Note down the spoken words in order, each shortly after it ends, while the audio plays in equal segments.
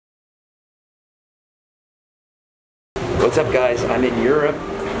What's up, guys? I'm in Europe.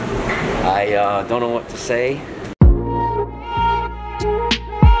 I don't know what to say.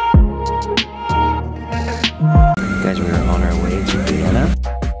 Guys, we are on our way to Vienna.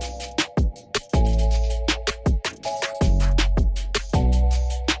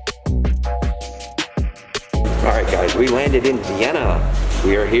 Alright guys, we landed in Vienna.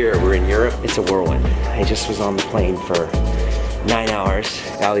 We are here, we're in Europe. It's a whirlwind. I just was on the plane for 9 hours.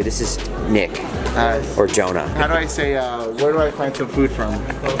 Ali, this is Nick. Or Jonah. How do I say, where do I find some food from?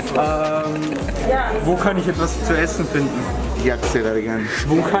 Wo kann ich etwas zu essen finden? You have to say that again.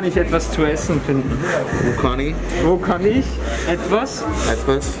 Wo kann ich etwas zu essen finden? Wo kann ich etwas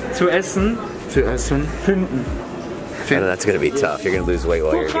zu essen finden? I know that's gonna be tough. You're gonna lose weight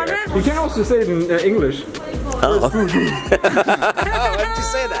while you're here. You can also say it in English. Oh. Why did you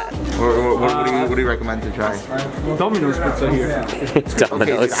say that? What do you recommend to try? Domino's pizza here.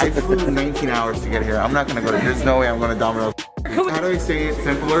 Domino's. Okay, I flew 19 hours to get here. I'm not gonna go to, there's no way I'm going to Domino's. How do I say it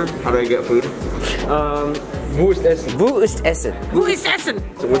simpler? How do I get food? Wo ist Essen? Wo ist Essen? Wo ist Essen?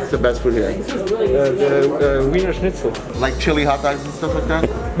 So what's the best food here? Wiener Schnitzel. Like chili hot dogs and stuff like that?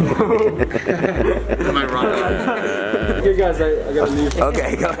 Am I wrong? Okay guys, I gotta leave.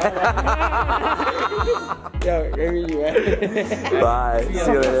 Okay, go ahead. Yeah, maybe you Bye.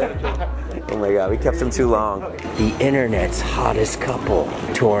 See you later. Oh my god, we kept them too long. The internet's hottest couple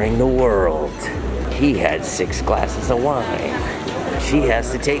touring the world. He had 6 glasses of wine. She has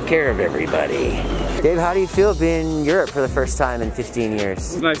to take care of everybody. Dave, how do you feel being in Europe for the first time in 15 years?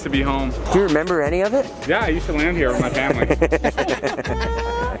 It's nice to be home. Do you remember any of it? Yeah, I used to land here with my family.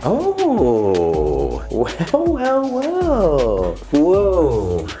 Oh, well.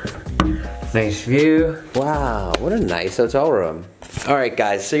 Whoa. Nice view. Wow, what a nice hotel room. All right,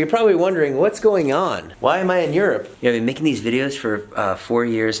 guys, so you're probably wondering what's going on? Why am I in Europe? You know, I've been making these videos for 4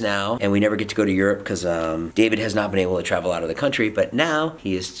 years now, and we never get to go to Europe because David has not been able to travel out of the country, but now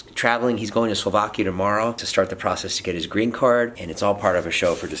he is traveling. He's going to Slovakia tomorrow to start the process to get his green card, and it's all part of a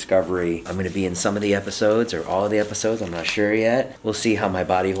show for Discovery. I'm gonna be in some of the episodes, or all of the episodes, I'm not sure yet. We'll see how my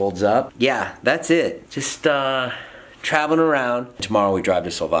body holds up. Yeah, that's it. Just, traveling around. Tomorrow we drive to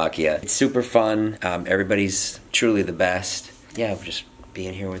Slovakia. It's super fun. Everybody's truly the best. Yeah, just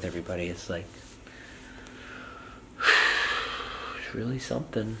being here with everybody, it's like, it's really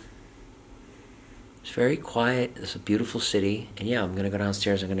something. It's very quiet. It's a beautiful city. And yeah, I'm gonna go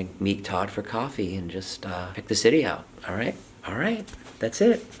downstairs. I'm gonna meet Todd for coffee and just pick the city out. All right? All right. That's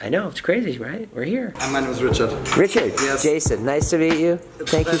it. I know, it's crazy, right? We're here. My name is Richard. Richard. Yes. Jason, nice to meet you.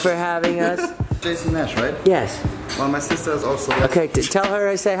 Thank you for having us. Jason Nash, right? Yes. Well, my sister is also... Okay, tell her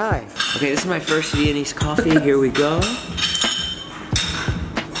I say hi. Okay, this is my first Viennese coffee. Here we go.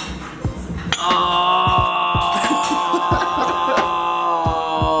 Oh!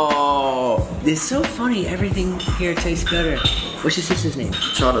 It's so funny. Everything here tastes better. What's your sister's name?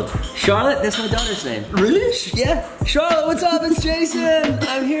 Charlotte. Charlotte? That's my daughter's name. Really? Yeah. Charlotte, what's up? It's Jason.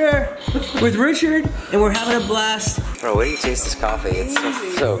 I'm here with Richard, and we're having a blast. Bro, wait till you taste this coffee. It's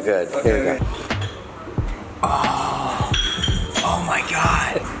so good. Here we go. Oh my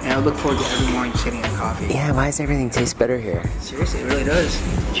god. And I look forward to every morning sitting in coffee. Yeah, why does everything taste better here? Seriously, it really does.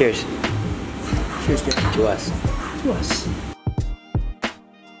 Cheers. Cheers, Jeff. To us. To us.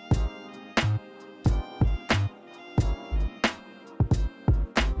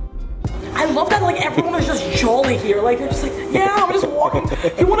 I love that, like, everyone is just jolly here. Like, they're just like, yeah, I'm just walking.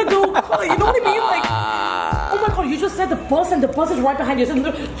 You want to go, you know what I mean? Like, oh my god, you just said the bus, and the bus is right behind you.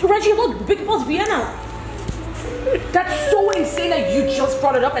 Reggie, look, big bus, Vienna. That's so insane that you just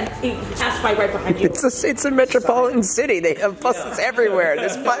brought it up and it passed by right behind you. It's a metropolitan city. They have buses everywhere.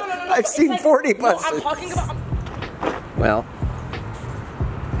 There's I've seen 40 buses. No, I'm talking about... Well,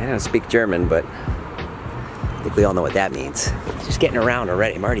 I don't speak German, but I think we all know what that means. Just getting around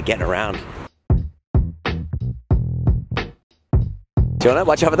already. I'm already getting around. Jonah,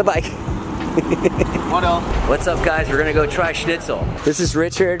 watch out for the bike. What else? What's up, guys? We're gonna go try schnitzel. This is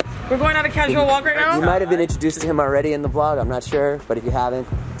Richard. We're going on a casual walk right now? You might have been introduced to him already in the vlog, I'm not sure, but if you haven't,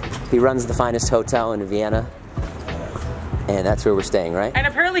 he runs the finest hotel in Vienna. And that's where we're staying, right? And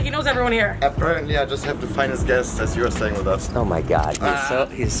apparently he knows everyone here. Apparently I just have the finest guests as you are staying with us. Oh my god,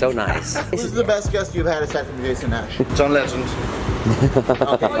 he's so nice. Who's the best guest you've had aside from Jason Nash? John Legend.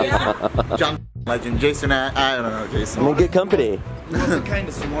 Okay. Oh yeah? John Legend, Jason Nash, I don't know, Jason. I'm in good company. He was the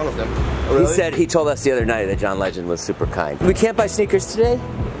kindest from all of them. Oh, really? He told us the other night that John Legend was super kind. We can't buy sneakers today?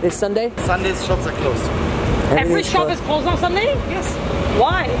 It's Sunday? Sunday's shops are closed. Every shop is closed on Sunday? Yes.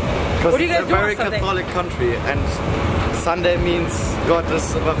 Why? What do you guys do on It's a very Sunday? Catholic country and Sunday means God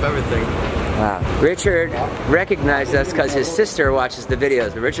is above everything. Wow. Richard recognized us because his sister watches the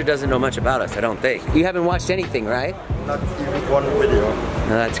videos, but Richard doesn't know much about us, I don't think. You haven't watched anything, right? Not even one video.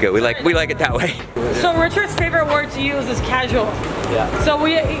 No, that's good. We like it that way. So Richard's favorite word to use is casual. Yeah. So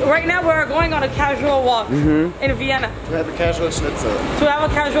right now we're going on a casual walk in Vienna. We have a casual schnitzel. To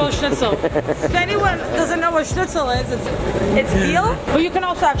have a casual schnitzel. If anyone doesn't know what schnitzel is, it's veal, but you can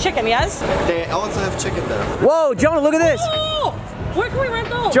also have chicken, yes? They also have chicken there. Whoa, Jonah, look at this. Oh, where can we rent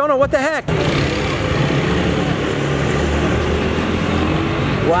those? Jonah, what the heck?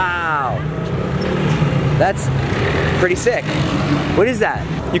 Wow. That's pretty sick. What is that?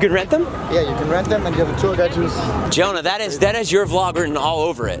 You can rent them? Yeah, you can rent them and you have a tour guide who's... Jonah, that is your vlog written all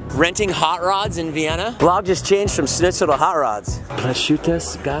over it. Renting hot rods in Vienna? Vlog just changed from schnitzel to hot rods. Prosciutto,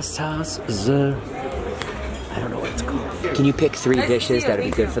 Gasthaus, I don't know what it's called. Can you pick 3 dishes that would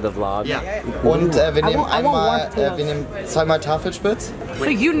be good for the vlog? Yeah. Und wir nehmen I want einmal, wir nehmen zweimal Tafelspitz. So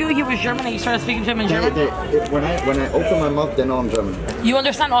you knew he was German and you started speaking to him in German? When I open my mouth, they know I'm German. You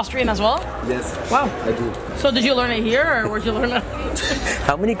understand Austrian as well? Yes. Wow. I do. So did you learn it here or where'd you learn it?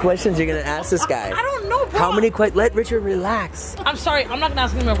 How many questions are you gonna ask this guy? I don't know, bro. How many questions? Let Richard relax. I'm sorry, I'm not gonna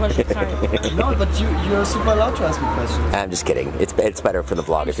ask any more questions, sorry. No, but you're super allowed to ask me questions. I'm just kidding. It's better for the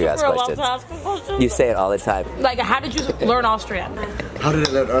vlog if you ask Super allowed questions. to ask a question. You say it all the time. Like, how did you learn Austrian? How did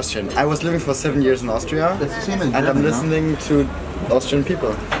I learn Austrian? I was living for 7 years in Austria, and I'm listening to Austrian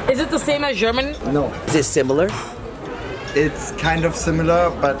people. Is it the same as German? No. Is it similar? It's kind of similar,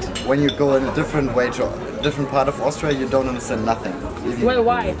 but when you go in a different way to a different part of Austria, you don't understand nothing. Wait,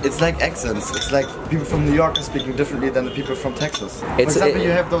 why? It's like accents. It's like people from New York are speaking differently than the people from Texas. For It's- example,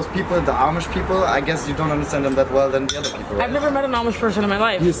 you have those people, the Amish people, I guess you don't understand them that well than the other people. Right? I've never met an Amish person in my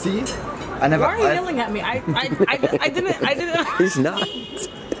life. You see? I never... Why are you yelling at me? I didn't. He's not.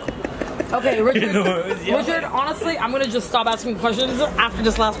 Okay, Richard, honestly, I'm gonna just stop asking questions after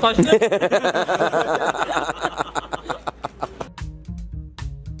this last question.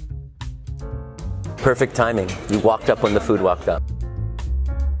 Perfect timing. You walked up when the food walked up.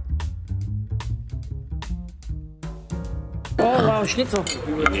 Oh wow, schnitzel.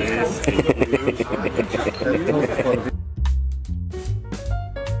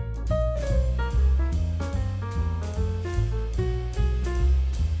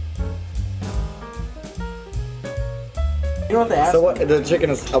 You know what they ask? So what, the chicken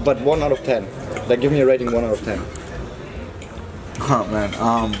is about 1 out of 10. Like, give me a rating 1 out of 10. Oh man,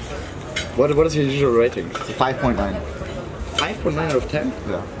 what is your usual rating? 5.9. 5.9 out of 10?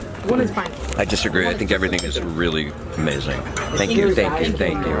 Yeah. 1 is fine. I disagree. I think everything is really amazing. Thank you, thank you,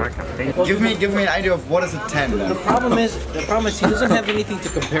 thank you. Give me an idea of what is a 10 then. The problem is he doesn't have anything to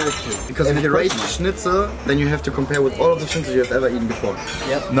compare it to. Because if you rate schnitzel, then you have to compare with all of the schnitzels you have ever eaten before.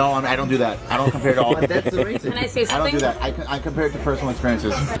 Yep. No, I don't do that. I don't compare to all. But that's the rating. Can I say I don't something? do that. I compare it to personal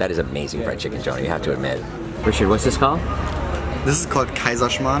experiences. That is amazing fried chicken, Jonah, you have to admit. Richard, what's this called? This is called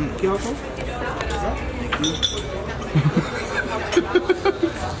Kaiserschmarrn.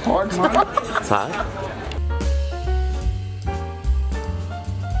 It's hot.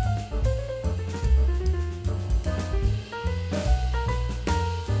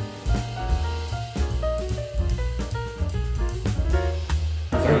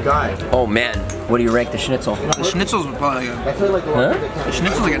 Guy. Oh man, what do you rank the schnitzel? The schnitzel's probably like a, Huh? the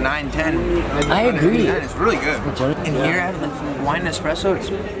schnitzel's like a 9-10. I agree. It's really good. And here, having the wine and espresso,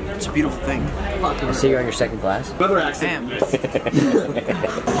 it's a beautiful thing. So you're on your second glass? Damn.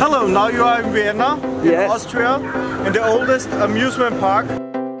 Hello, now you are in Vienna, in Yes. Austria, in the oldest amusement park.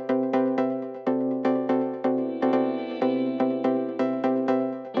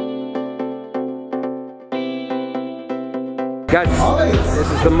 Guys, this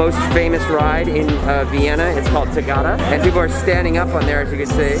is the most famous ride in Vienna. It's called Tagada, and people are standing up on there, as you can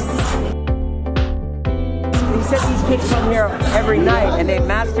see. He said these kids come here every night, and they've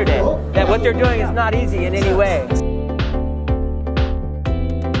mastered it. That what they're doing is not easy in any way.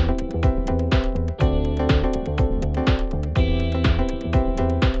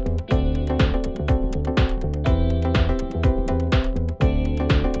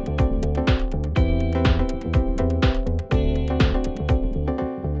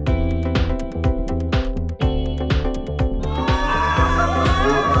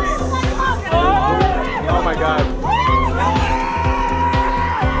 Oh my god.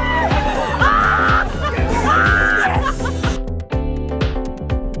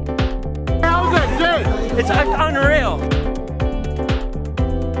 It's unreal.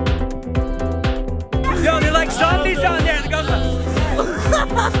 Yo, they're like zombies down there.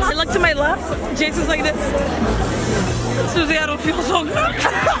 I look to my left, Jason's like this. Susie, I don't feel so good.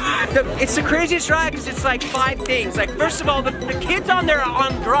 It's the craziest ride because it's like 5 things. Like, first of all, the kids on there are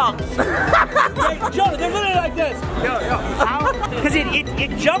on drugs. Hey, Joe, they're literally like this. How? Because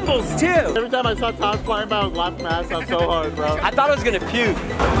it jumbles too. Every time I saw Todd flying by with left mask, I'm so hard, bro. I thought I was gonna puke.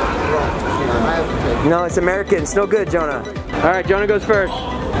 No, it's American. It's no good, Jonah. All right, Jonah goes first.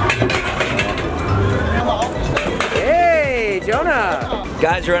 Hey, Jonah.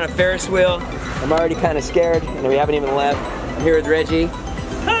 Guys, we're on a Ferris wheel. I'm already kind of scared, and we haven't even left. I'm here with Reggie.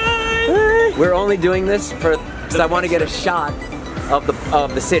 Hi. We're only doing this because I want to get a shot of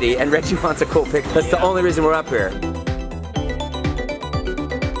the city, and Reggie wants a cool picture. That's the only reason we're up here.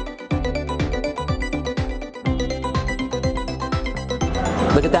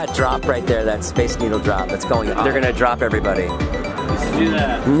 Look at that drop right there, that Space Needle drop that's going on. They're gonna drop everybody. Do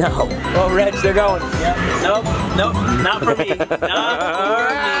that. No. Oh, Reg, they're going. Yep. Nope, nope, not for me. Not for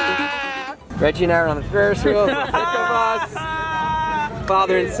me. Reggie and I are on the Ferris wheel. Think of us.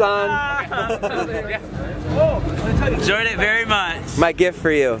 Father and son. Enjoyed it very much. My gift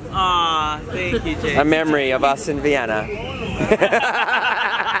for you. Aw, thank you, Jay. A memory of us in Vienna.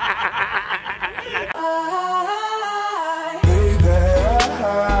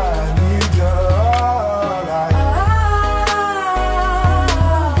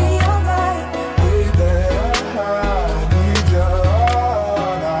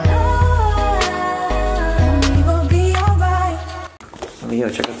 Yo,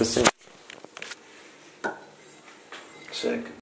 check out this thing.